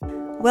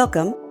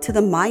Welcome to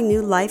the My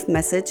New Life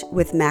message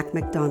with Mac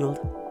McDonald.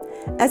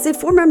 As a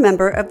former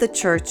member of the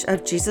Church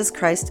of Jesus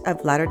Christ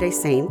of Latter-day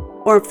Saint,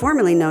 or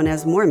formerly known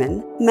as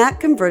Mormon, Mac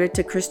converted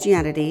to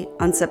Christianity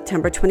on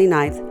September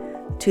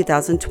 29,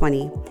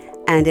 2020,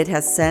 and it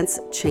has since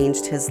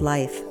changed his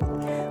life.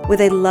 With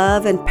a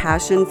love and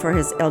passion for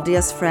his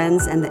LDS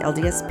friends and the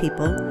LDS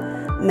people,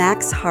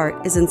 Mac's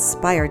heart is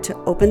inspired to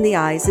open the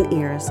eyes and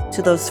ears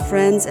to those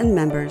friends and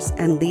members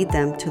and lead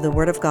them to the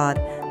Word of God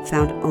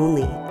found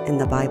only in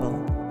the Bible.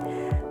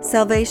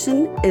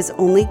 Salvation is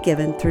only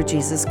given through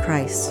Jesus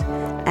Christ,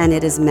 and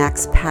it is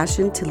Mac's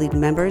passion to lead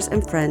members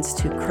and friends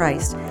to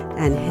Christ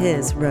and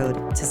his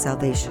road to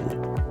salvation.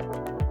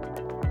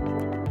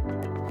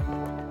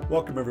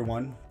 Welcome,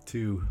 everyone,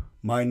 to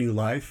My New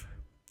Life.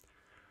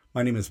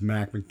 My name is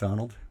Mac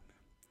McDonald.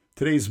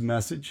 Today's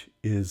message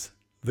is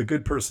the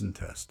good person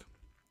test.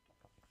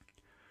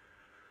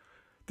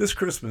 This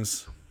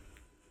Christmas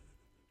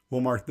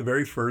will mark the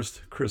very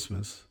first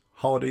Christmas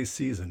holiday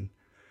season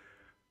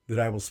that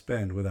I will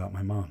spend without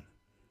my mom.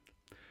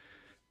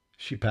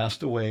 She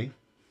passed away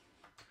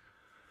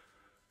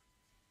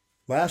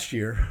last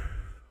year,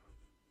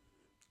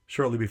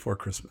 shortly before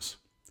Christmas,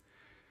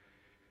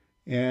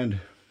 and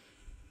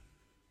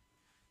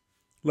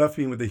left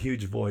me with a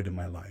huge void in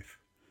my life.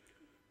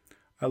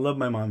 I love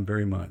my mom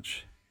very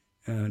much,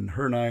 and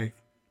her and I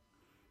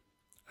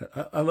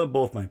love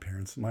both my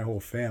parents, my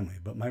whole family,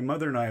 but my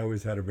mother and I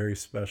always had a very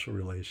special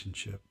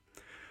relationship.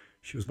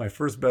 She was my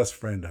first best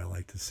friend, I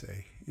like to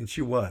say, and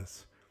she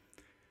was.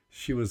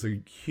 She was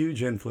a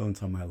huge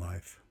influence on my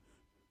life,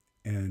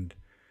 and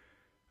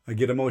I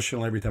get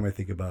emotional every time I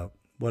think about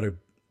what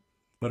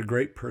a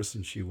great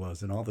person she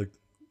was and all the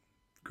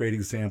great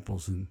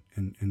examples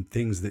and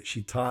things that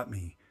she taught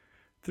me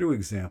through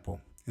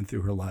example and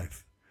through her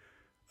life.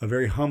 A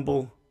very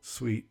humble,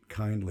 sweet,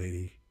 kind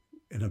lady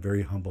in a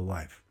very humble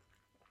life.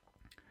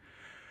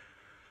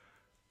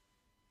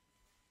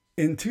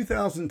 In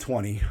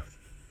 2020,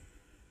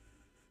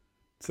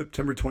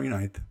 September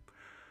 29th,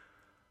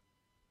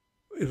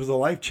 it was a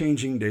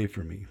life-changing day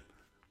for me.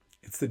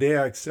 It's the day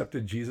I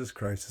accepted Jesus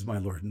Christ as my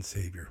Lord and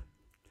Savior.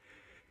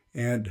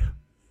 And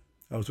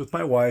I was with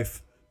my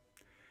wife,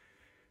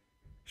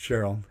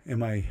 Cheryl, and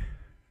my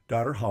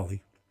daughter,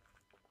 Holly.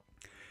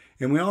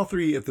 And we all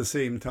three at the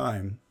same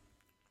time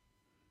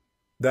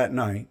that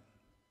night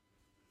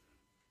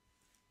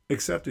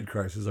accepted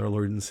Christ as our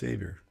Lord and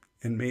Savior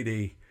and made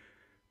a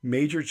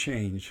major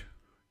change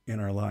in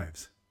our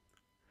lives.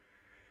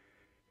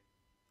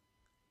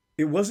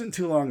 It wasn't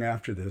too long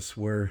after this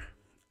where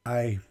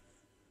I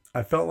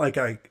felt like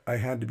I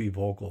had to be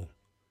vocal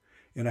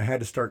and I had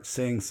to start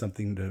saying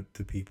something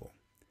to people.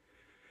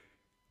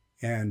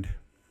 And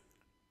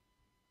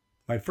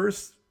my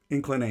first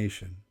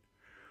inclination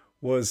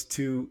was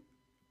to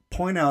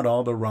point out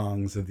all the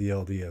wrongs of the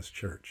LDS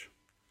Church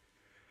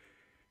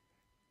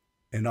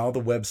and all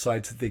the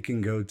websites that they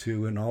can go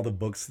to and all the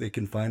books they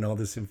can find all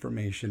this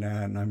information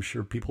at. And I'm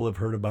sure people have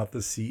heard about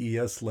the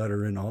CES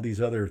letter and all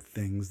these other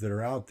things that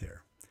are out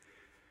there.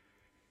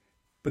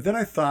 But then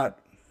I thought,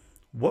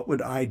 what would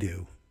I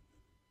do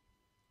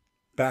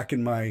back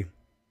in my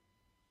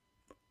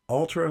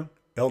ultra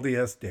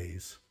LDS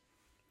days,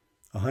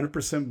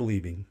 100%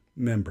 believing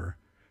member,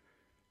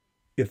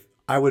 if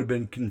I would have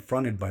been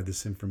confronted by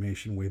this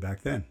information way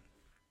back then?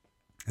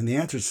 And the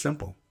answer is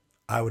simple.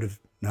 I would have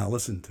not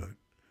listened to it.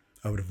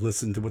 I would have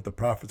listened to what the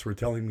prophets were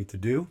telling me to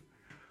do,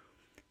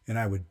 and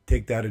I would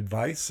take that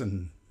advice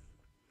and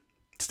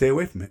stay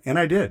away from it. And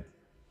I did.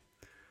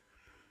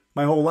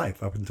 My whole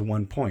life up until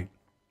one point.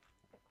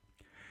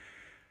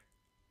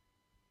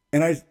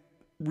 And I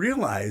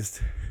realized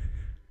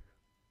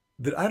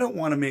that I don't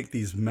want to make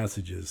these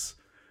messages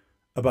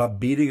about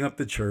beating up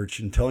the church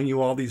and telling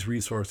you all these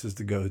resources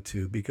to go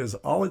to, because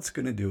all it's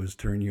going to do is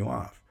turn you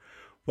off.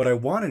 What I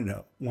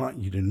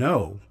want you to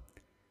know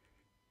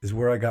is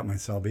where I got my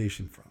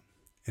salvation from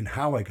and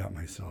how I got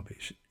my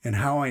salvation and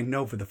how I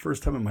know for the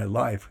first time in my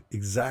life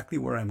exactly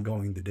where I'm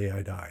going the day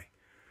I die,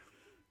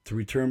 to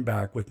return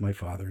back with my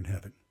Father in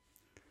heaven.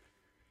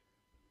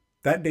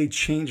 That day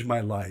changed my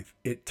life.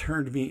 It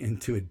turned me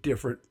into a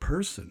different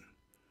person,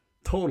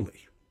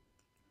 totally.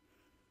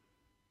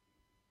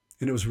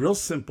 And it was real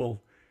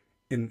simple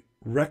in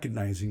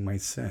recognizing my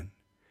sin.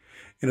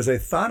 And as I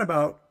thought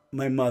about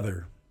my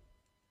mother,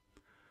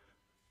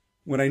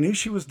 when I knew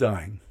she was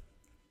dying,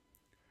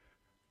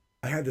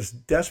 I had this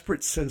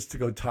desperate sense to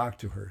go talk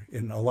to her.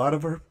 And a lot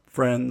of her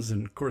friends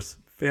and, of course,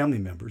 family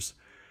members,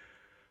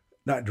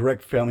 not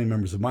direct family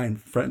members of mine,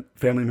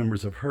 family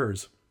members of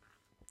hers,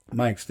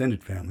 my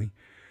extended family,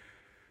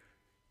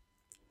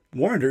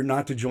 warned her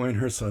not to join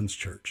her son's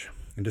church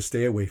and to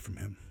stay away from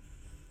him.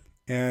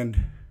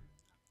 And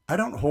I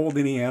don't hold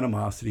any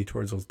animosity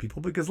towards those people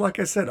because, like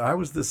I said, I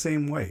was the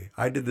same way.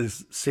 I did the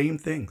same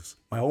things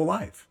my whole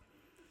life.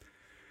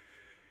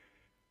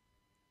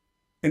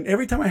 And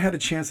every time I had a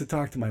chance to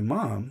talk to my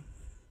mom,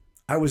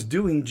 I was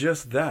doing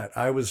just that.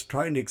 I was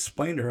trying to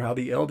explain to her how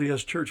the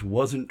LDS Church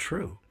wasn't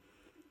true.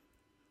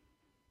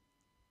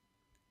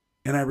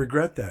 And I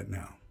regret that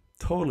now.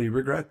 Totally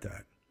regret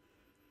that.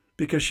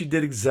 because she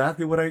did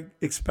exactly what I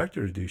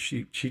expected her to do.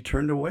 She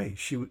turned away.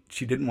 She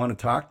didn't want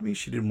to talk to me.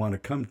 She didn't want to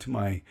come to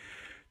my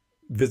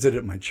visit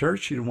at my church.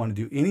 She didn't want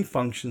to do any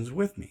functions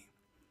with me,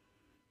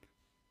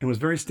 and was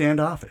very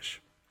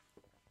standoffish.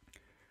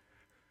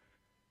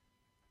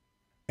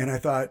 And I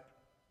thought,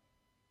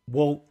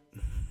 well,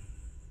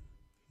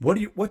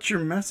 what's your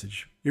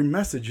message? Your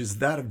message is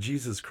that of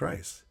Jesus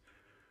Christ.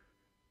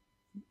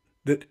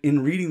 That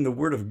in reading the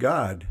Word of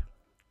God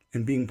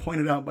and being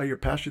pointed out by your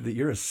pastor that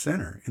you're a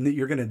sinner and that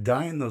you're going to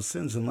die in those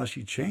sins unless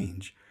you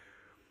change,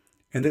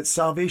 and that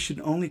salvation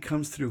only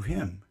comes through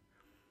Him.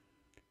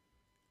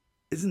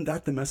 Isn't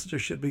that the message I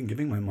should have been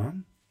giving my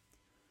mom?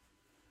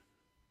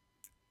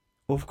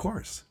 Well, of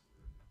course.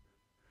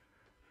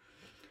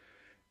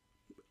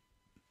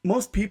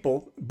 Most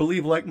people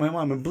believe like my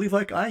mom and believe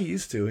like I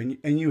used to,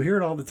 and you hear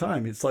it all the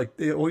time. It's like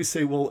they always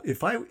say, well, if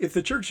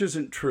the church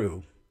isn't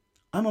true,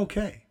 I'm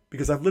okay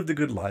because I've lived a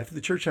good life. The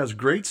church has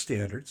great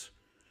standards.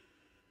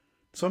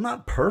 So I'm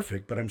not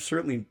perfect, but I'm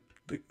certainly,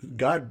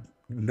 God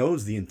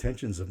knows the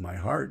intentions of my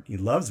heart. He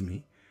loves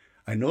me.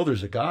 I know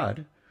there's a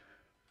God.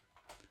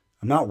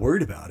 I'm not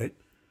worried about it.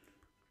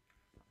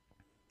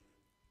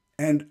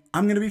 And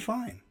I'm going to be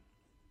fine.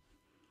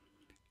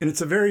 And it's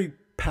a very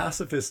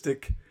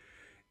pacifistic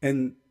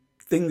and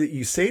thing that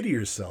you say to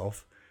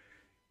yourself,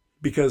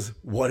 because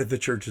what if the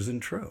church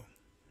isn't true?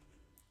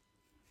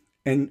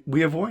 And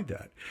we avoid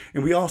that.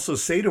 And we also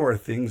say to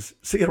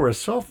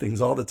ourselves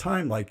things all the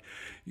time, like,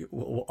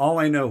 well, all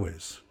I know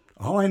is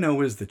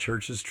the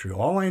church is true.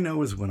 All I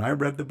know is when I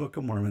read the Book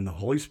of Mormon, the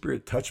Holy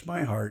Spirit touched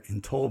my heart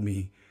and told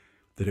me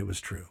that it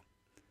was true.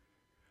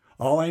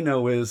 All I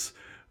know is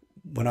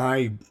when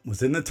I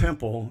was in the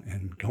temple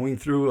and going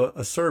through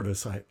a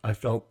service, I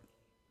felt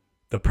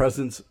the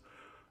presence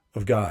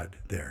of God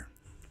there.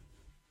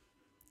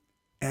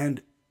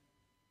 And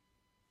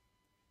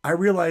I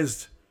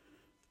realized,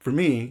 for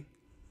me,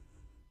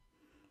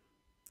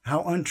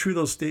 how untrue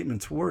those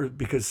statements were,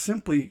 because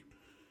simply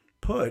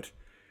put,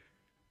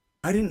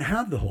 I didn't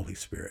have the Holy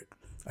Spirit.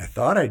 I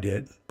thought I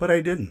did, but I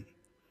didn't.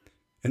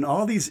 And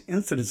all these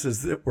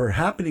incidences that were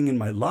happening in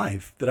my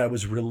life that I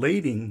was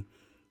relating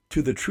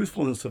to the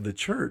truthfulness of the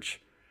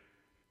church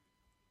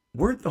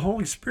weren't the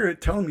Holy Spirit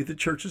telling me the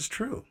church is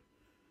true.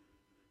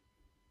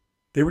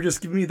 They were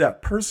just giving me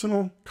that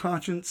personal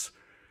conscience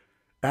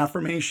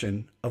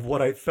affirmation of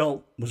what I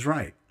felt was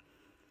right.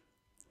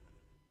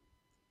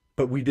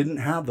 But we didn't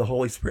have the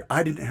Holy Spirit.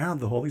 I didn't have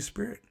the Holy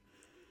Spirit.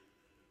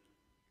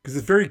 Because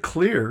it's very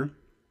clear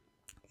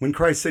when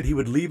Christ said He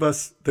would leave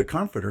us the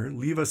Comforter,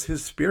 leave us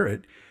His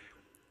Spirit,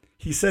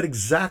 He said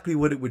exactly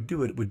what it would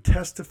do. It would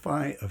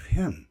testify of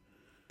Him.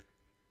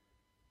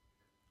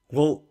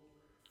 Well,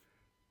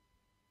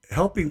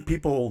 helping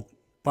people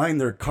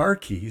find their car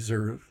keys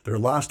or their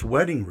lost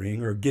wedding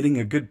ring or getting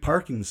a good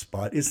parking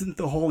spot isn't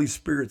the Holy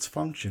Spirit's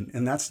function,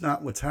 and that's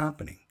not what's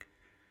happening.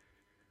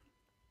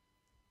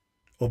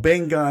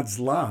 Obeying God's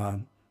law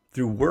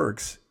through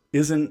works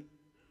isn't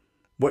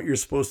what you're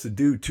supposed to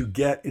do to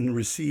get and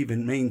receive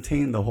and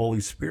maintain the Holy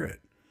Spirit.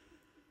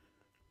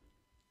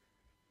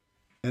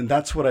 And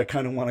that's what I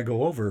kind of want to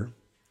go over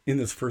in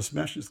this first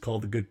message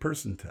called the good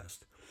person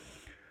test.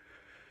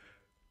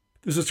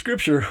 There's a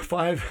scripture,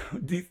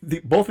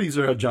 both of these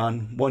are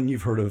John, one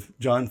you've heard of,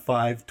 John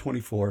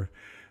 5:24.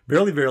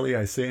 Verily, verily,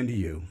 I say unto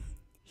you,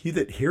 he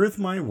that heareth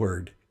my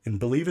word and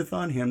believeth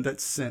on Him that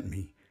sent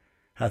me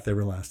hath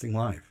everlasting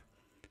life,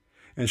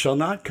 and shall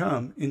not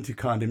come into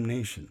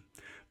condemnation,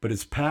 but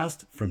is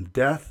passed from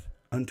death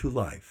unto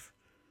life.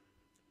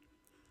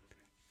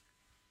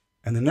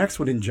 And the next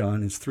one in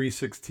John is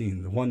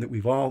 3:16, the one that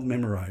we've all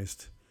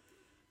memorized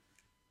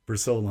for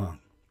so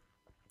long.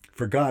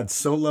 For God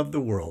so loved the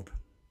world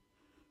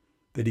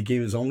that He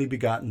gave His only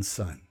begotten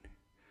Son,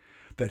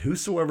 that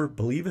whosoever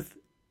believeth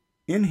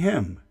in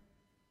Him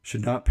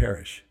should not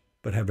perish,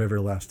 but have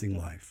everlasting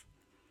life.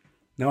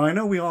 Now, I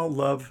know we all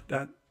love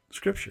that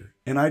scripture,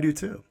 and I do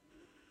too.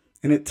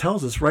 And it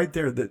tells us right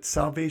there that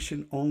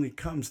salvation only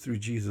comes through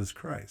Jesus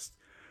Christ.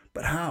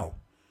 But how?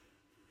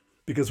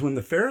 Because when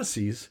the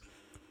Pharisees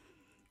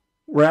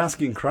were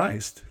asking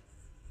Christ,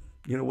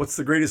 what's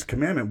the greatest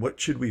commandment? What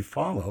should we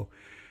follow?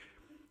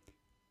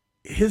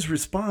 His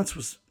response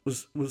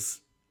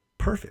was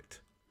perfect.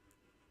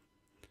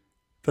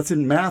 That's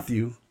in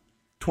Matthew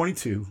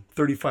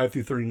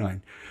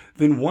 22:35-39.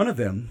 Then one of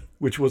them,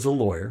 which was a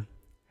lawyer,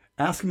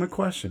 asked Him a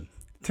question,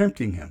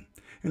 tempting Him,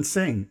 and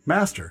saying,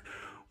 Master,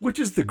 which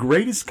is the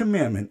greatest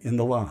commandment in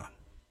the law?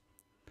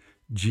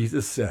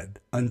 Jesus said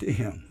unto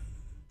him,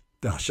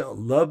 Thou shalt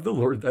love the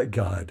Lord thy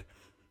God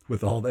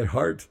with all thy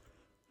heart,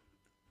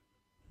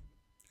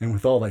 and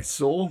with all thy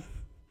soul,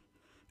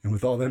 and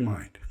with all thy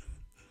mind.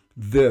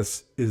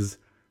 This is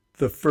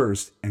the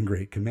first and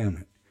great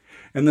commandment.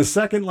 And the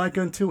second like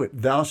unto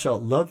it, Thou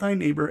shalt love thy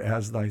neighbor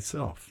as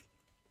thyself.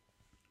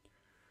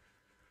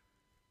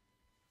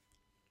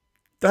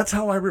 That's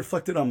how I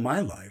reflected on my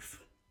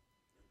life.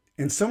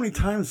 And so many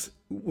times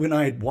when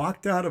I had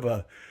walked out of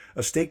a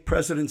stake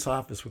president's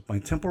office with my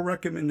temple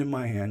recommend in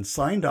my hand,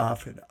 signed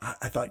off, and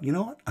I thought, you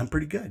know what? I'm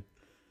pretty good.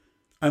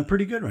 I'm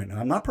pretty good right now.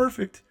 I'm not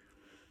perfect.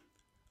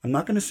 I'm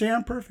not going to say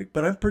I'm perfect,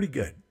 but I'm pretty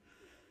good.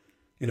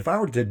 And if I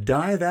were to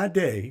die that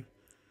day,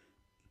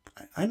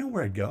 I know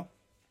where I'd go.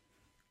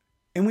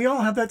 And we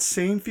all have that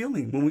same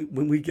feeling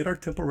when we get our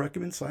temple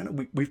recommend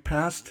sign. We've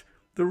passed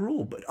the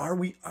rule, but are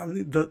we on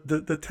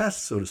the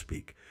test, so to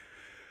speak?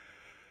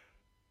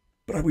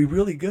 But are we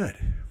really good?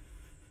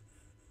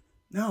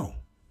 No.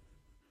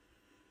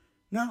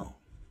 No.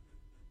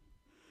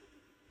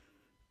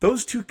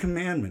 Those two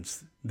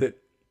commandments that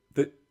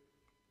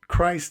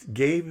Christ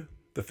gave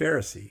the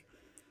Pharisee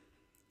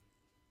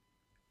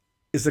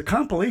is a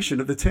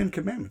compilation of the 10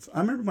 commandments. I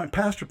remember my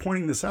pastor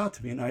pointing this out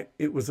to me, and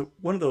it was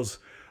one of those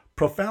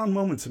profound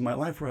moments in my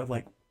life where I'm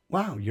like,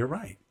 wow, you're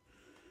right.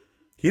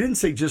 He didn't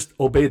say just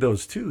obey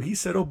those two. He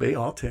said obey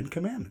all 10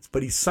 commandments,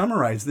 but he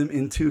summarized them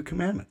in 2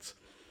 commandments.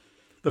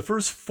 The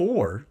first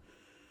 4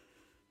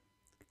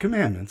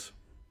 commandments: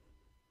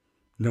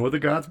 no other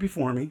gods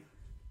before me,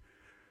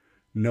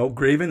 no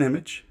graven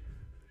image,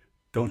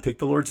 don't take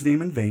the Lord's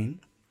name in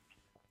vain,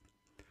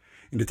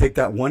 and to take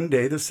that one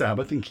day, the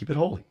Sabbath, and keep it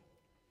holy.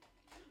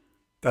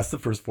 That's the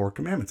first 4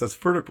 commandments. That's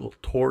vertical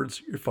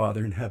towards your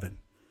Father in heaven.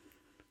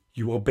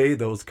 You obey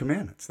those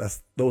commandments.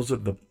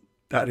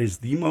 That is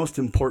the most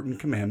important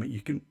commandment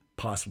you can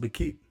possibly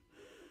keep.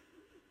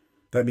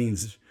 That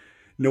means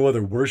no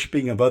other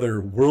worshiping of other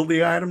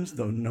worldly items,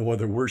 no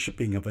other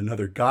worshiping of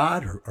another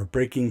God, or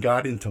breaking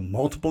God into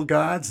multiple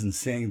gods and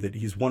saying that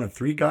he's one of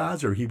 3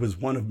 gods, or he was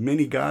one of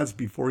many gods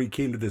before he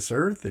came to this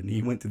earth and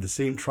he went through the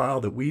same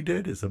trial that we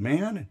did as a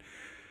man.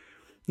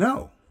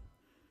 No.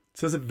 It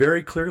says it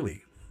very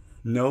clearly.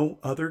 No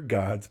other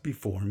gods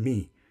before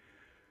me.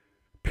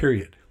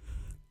 Period.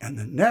 And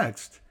the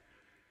next,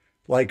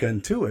 like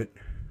unto it,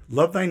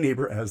 love thy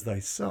neighbor as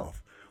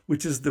thyself,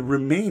 which is the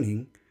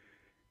remaining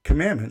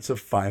commandments of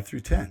 5 through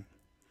 10.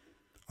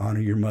 Honor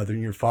your mother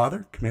and your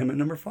father, commandment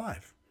number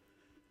 5.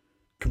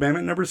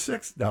 Commandment number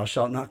 6, thou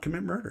shalt not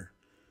commit murder.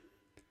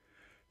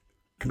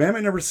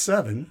 Commandment number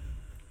 7,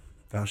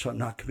 thou shalt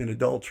not commit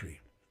adultery.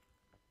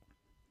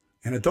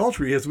 And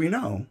adultery, as we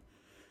know,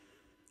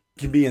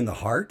 can be in the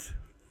heart,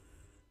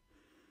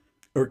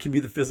 or it can be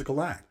the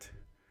physical act.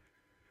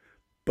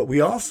 But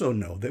we also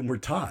know that we're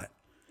taught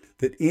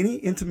that any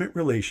intimate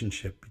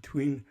relationship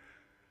between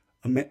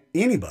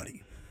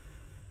anybody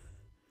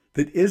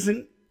that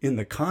isn't in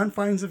the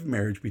confines of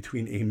marriage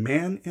between a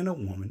man and a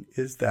woman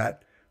is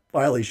that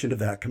violation of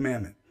that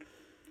commandment.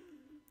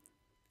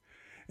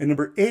 And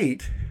number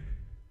 8,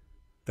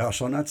 thou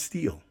shalt not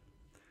steal.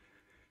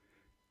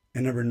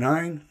 And number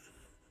 9,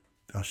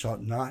 thou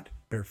shalt not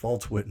bear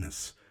false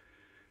witness.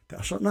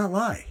 Thou shalt not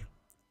lie.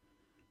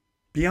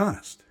 Be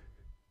honest.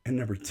 And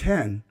number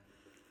 10,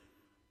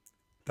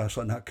 thou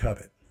shalt not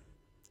covet.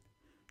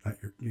 Not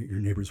your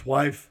neighbor's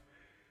wife,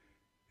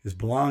 his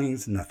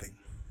belongings, nothing.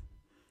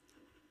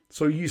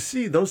 So you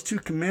see, those 2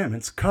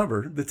 commandments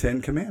cover the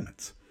 10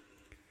 commandments.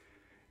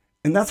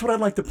 And that's what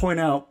I'd like to point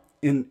out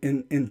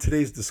in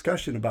today's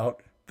discussion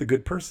about the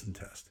good person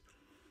test.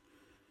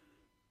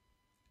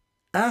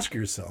 Ask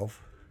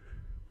yourself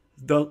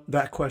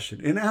that question,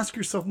 and ask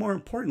yourself, more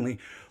importantly,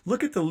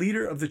 look at the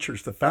leader of the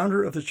church, the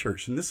founder of the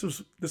church. And this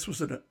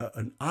was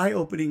an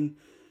eye-opening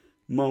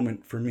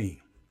moment for me.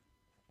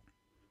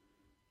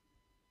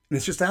 And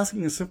it's just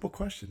asking a simple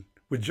question.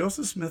 Would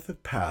Joseph Smith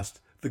have passed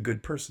the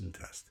good person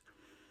test?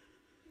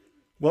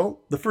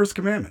 Well, the first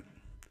commandment.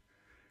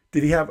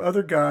 Did he have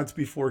other gods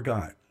before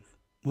God?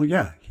 Well,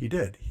 yeah, he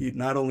did. He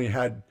not only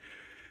had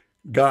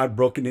God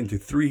broken into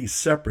 3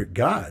 separate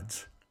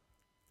gods,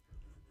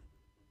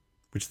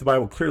 which the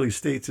Bible clearly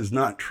states is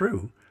not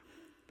true,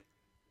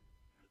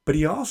 but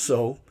he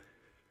also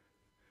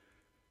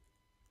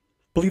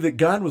believed that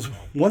God was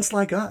once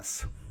like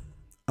us,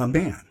 a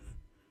man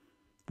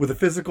with a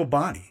physical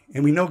body.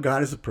 And we know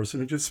God is a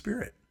personage of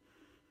spirit.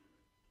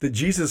 That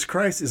Jesus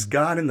Christ is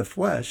God in the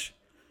flesh,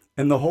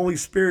 and the Holy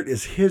Spirit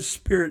is his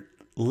spirit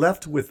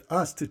left with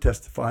us to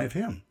testify of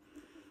him.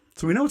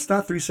 So we know it's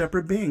not 3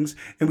 separate beings,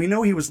 and we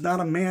know he was not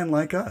a man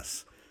like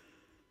us.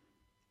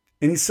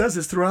 And he says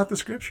this throughout the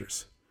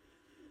scriptures.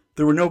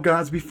 There were no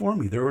gods before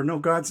me. There will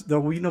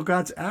be no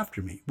gods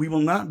after me. We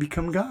will not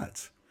become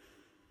gods.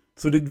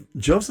 So did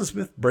Joseph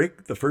Smith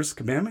break the first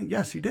commandment?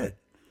 Yes, he did.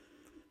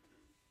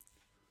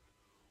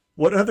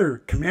 What other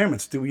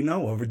commandments do we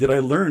know of, or did I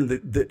learn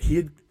that he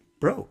had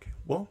broke?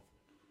 Well,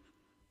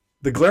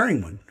 the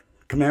glaring one,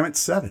 commandment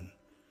 7.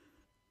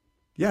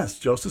 Yes,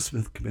 Joseph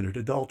Smith committed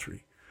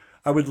adultery.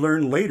 I would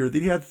learn later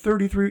that he had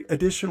 33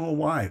 additional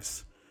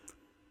wives,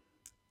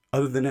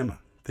 other than Emma,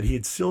 that he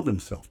had sealed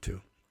himself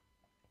to.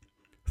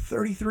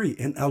 33,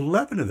 and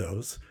 11 of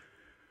those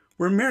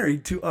were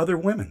married to other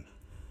women,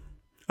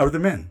 other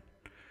men.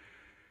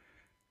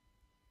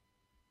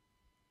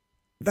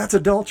 That's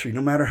adultery,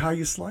 no matter how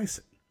you slice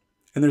it.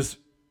 And there's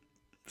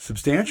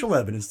substantial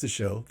evidence to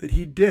show that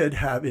he did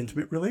have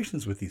intimate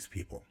relations with these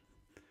people.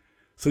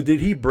 So did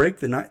he break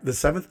the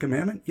 7th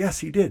commandment? Yes,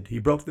 he did. He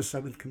broke the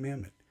 7th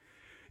commandment.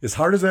 As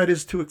hard as that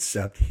is to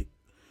accept,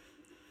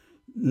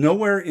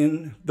 nowhere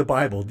in the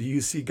Bible do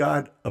you see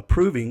God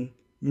approving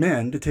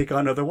men to take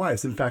on other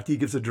wives. In fact, he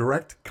gives a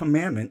direct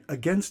commandment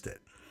against it,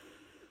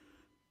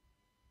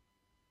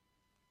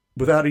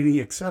 without any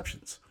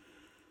exceptions.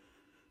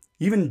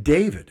 Even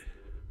David,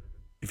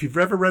 if you've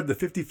ever read the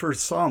 51st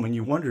Psalm and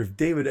you wonder if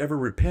David ever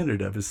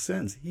repented of his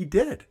sins, he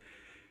did.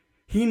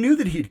 He knew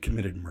that he'd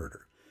committed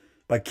murder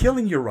by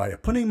killing Uriah,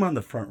 putting him on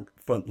the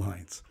front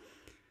lines.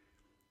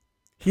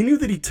 He knew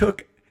that he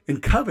took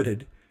and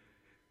coveted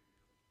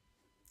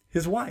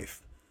his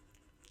wife,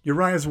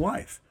 Uriah's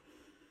wife.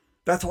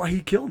 That's why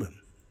he killed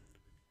him.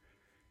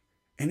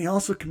 And he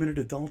also committed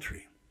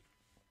adultery.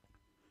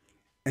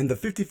 And the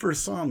 51st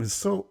Psalm is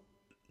so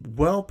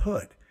well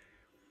put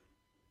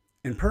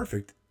and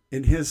perfect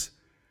in his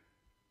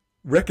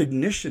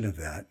recognition of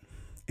that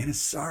and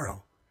his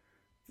sorrow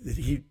that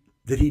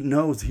he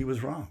knows he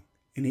was wrong.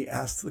 And he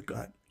asked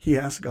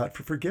God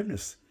for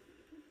forgiveness.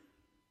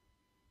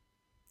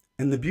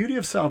 And the beauty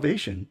of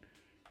salvation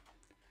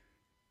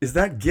is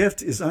that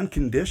gift is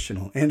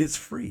unconditional and it's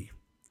free.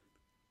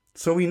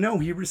 So we know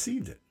he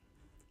received it.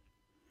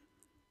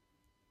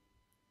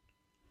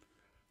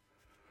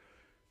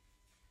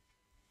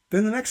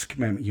 Then the next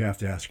commandment you have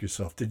to ask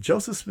yourself, did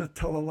Joseph Smith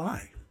tell a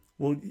lie?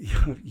 Well,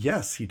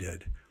 yes, he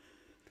did.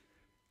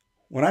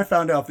 When I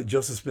found out that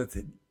Joseph Smith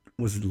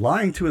was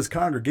lying to his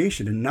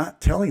congregation and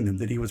not telling them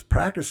that he was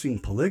practicing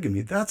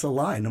polygamy, that's a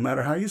lie. No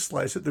matter how you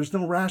slice it, there's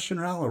no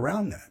rationale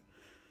around that.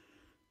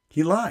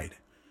 He lied.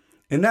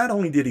 And not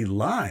only did he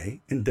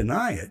lie and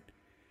deny it,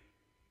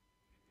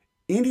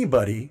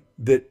 anybody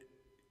that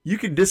you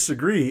could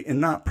disagree and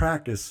not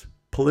practice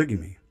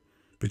polygamy,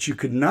 but you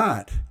could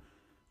not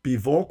be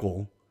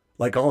vocal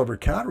like Oliver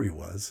Cowdery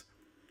was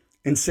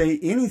and say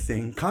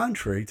anything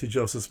contrary to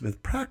Joseph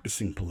Smith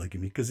practicing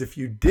polygamy. Because if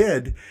you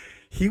did,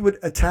 he would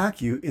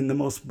attack you in the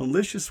most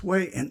malicious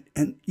way.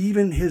 And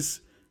even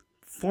his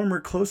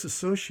former close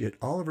associate,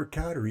 Oliver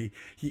Cowdery,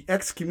 he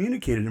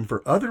excommunicated him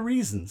for other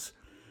reasons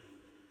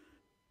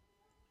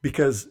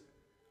because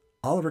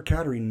Oliver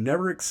Cowdery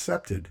never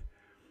accepted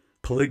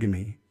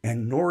polygamy,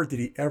 and nor did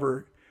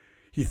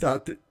he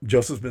thought that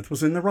Joseph Smith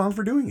was in the wrong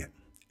for doing it.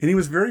 And he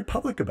was very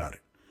public about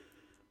it.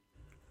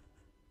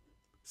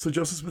 So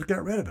Joseph Smith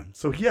got rid of him.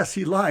 So yes,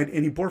 he lied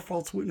and he bore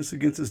false witness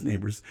against his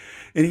neighbors.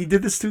 And he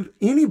did this to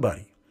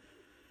anybody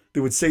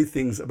that would say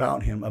things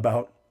about him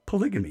about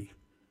polygamy,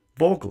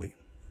 vocally.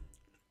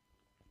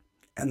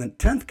 And the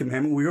 10th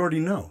commandment, we already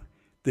know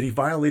that he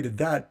violated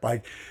that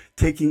by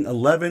taking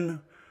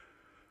 11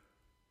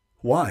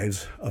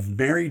 wives of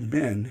married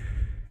men.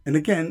 And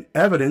again,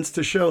 evidence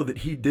to show that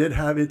he did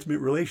have intimate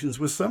relations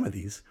with some of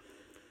these.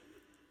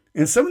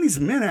 And some of these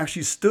men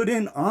actually stood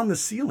in on the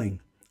ceiling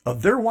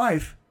of their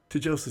wife to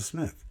Joseph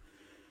Smith.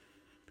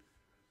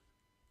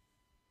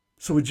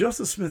 So would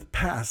Joseph Smith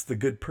pass the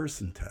good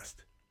person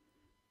test?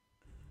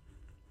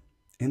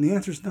 And the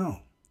answer is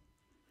no.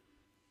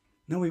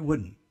 No, he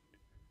wouldn't.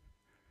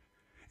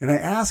 And I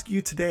ask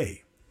you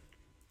today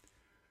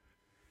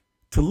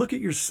to look at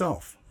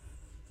yourself,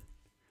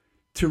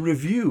 to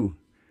review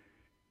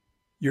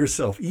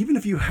yourself, even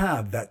if you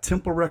have that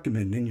temple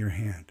recommend in your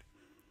hand.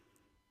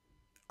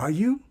 Are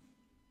you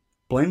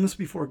blameless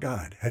before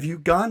God? Have you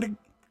gone to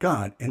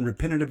God and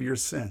repented of your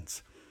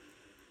sins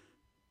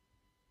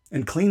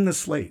and cleaned the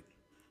slate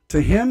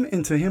to him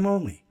and to him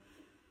only,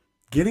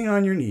 getting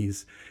on your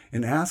knees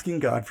and asking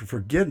God for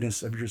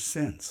forgiveness of your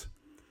sins?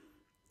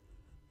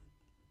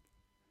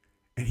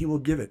 And he will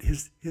give it.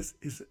 His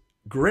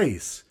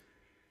grace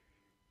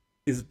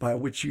is by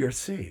which you are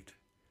saved.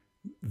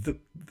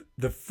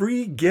 The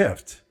free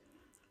gift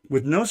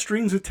with no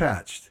strings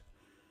attached,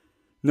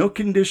 no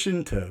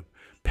condition to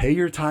pay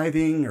your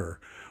tithing or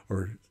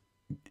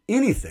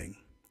anything.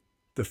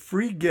 The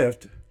free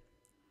gift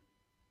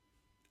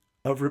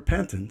of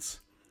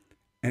repentance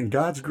and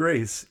God's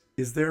grace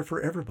is there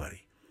for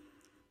everybody.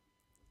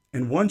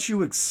 And once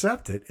you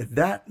accept it at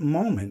that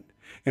moment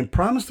and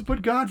promise to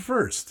put God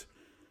first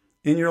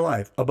in your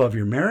life, above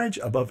your marriage,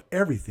 above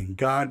everything,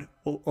 God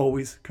will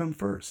always come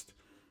first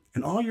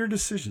in all your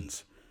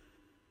decisions.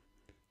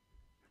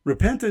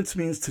 Repentance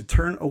means to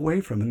turn away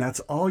from, and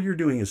that's all you're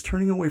doing is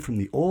turning away from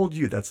the old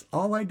you. That's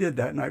all I did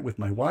that night with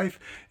my wife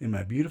and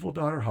my beautiful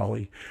daughter,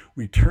 Holly.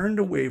 We turned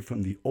away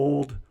from the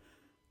old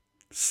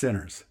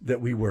sinners that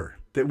we were,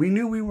 that we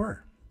knew we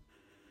were.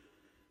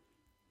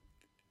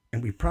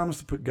 And we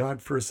promised to put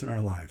God first in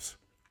our lives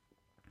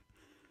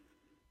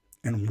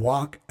and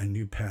walk a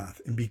new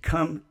path and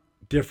become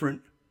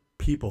different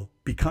people,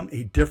 become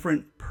a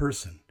different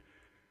person,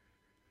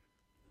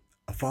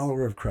 a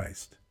follower of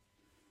Christ.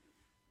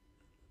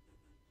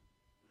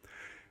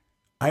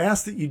 I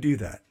ask that you do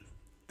that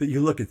you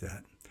look at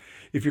that.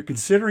 If you're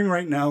considering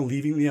right now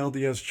leaving the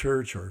LDS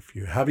church, or if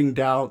you're having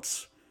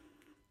doubts,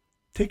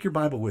 take your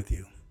Bible with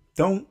you.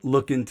 Don't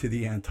look into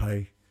the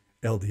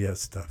anti-LDS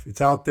stuff.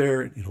 It's out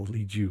there. It'll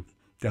lead you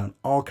down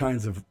all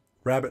kinds of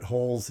rabbit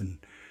holes and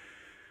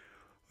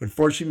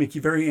unfortunately make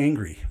you very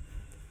angry,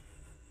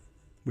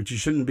 which you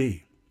shouldn't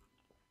be.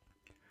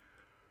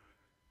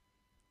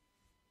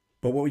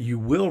 But what you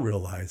will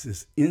realize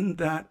is in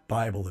that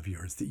Bible of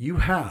yours that you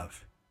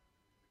have,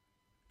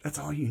 that's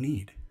all you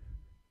need.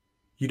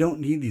 You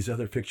don't need these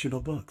other fictional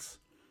books.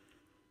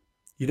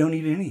 You don't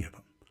need any of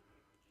them.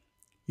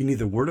 You need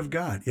the Word of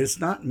God. It's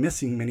not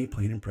missing many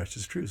plain and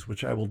precious truths,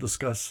 which I will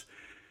discuss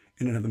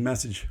in another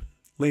message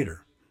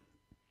later.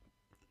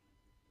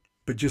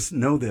 But just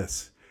know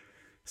this.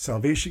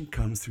 Salvation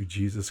comes through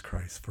Jesus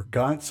Christ. For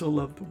God so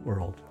loved the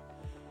world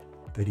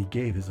that he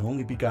gave his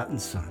only begotten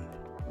Son,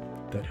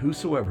 that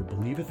whosoever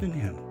believeth in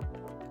him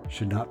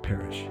should not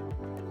perish,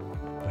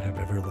 but have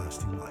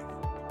everlasting life.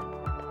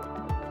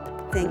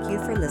 Thank you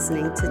for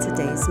listening to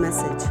today's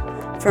message.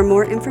 For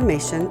more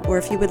information, or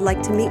if you would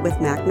like to meet with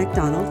Mac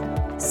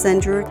McDonald,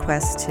 send your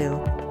request to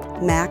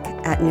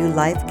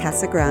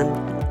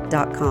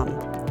mac@newlifecasagran.com.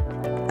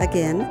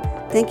 Again,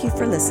 thank you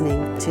for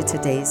listening to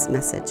today's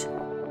message.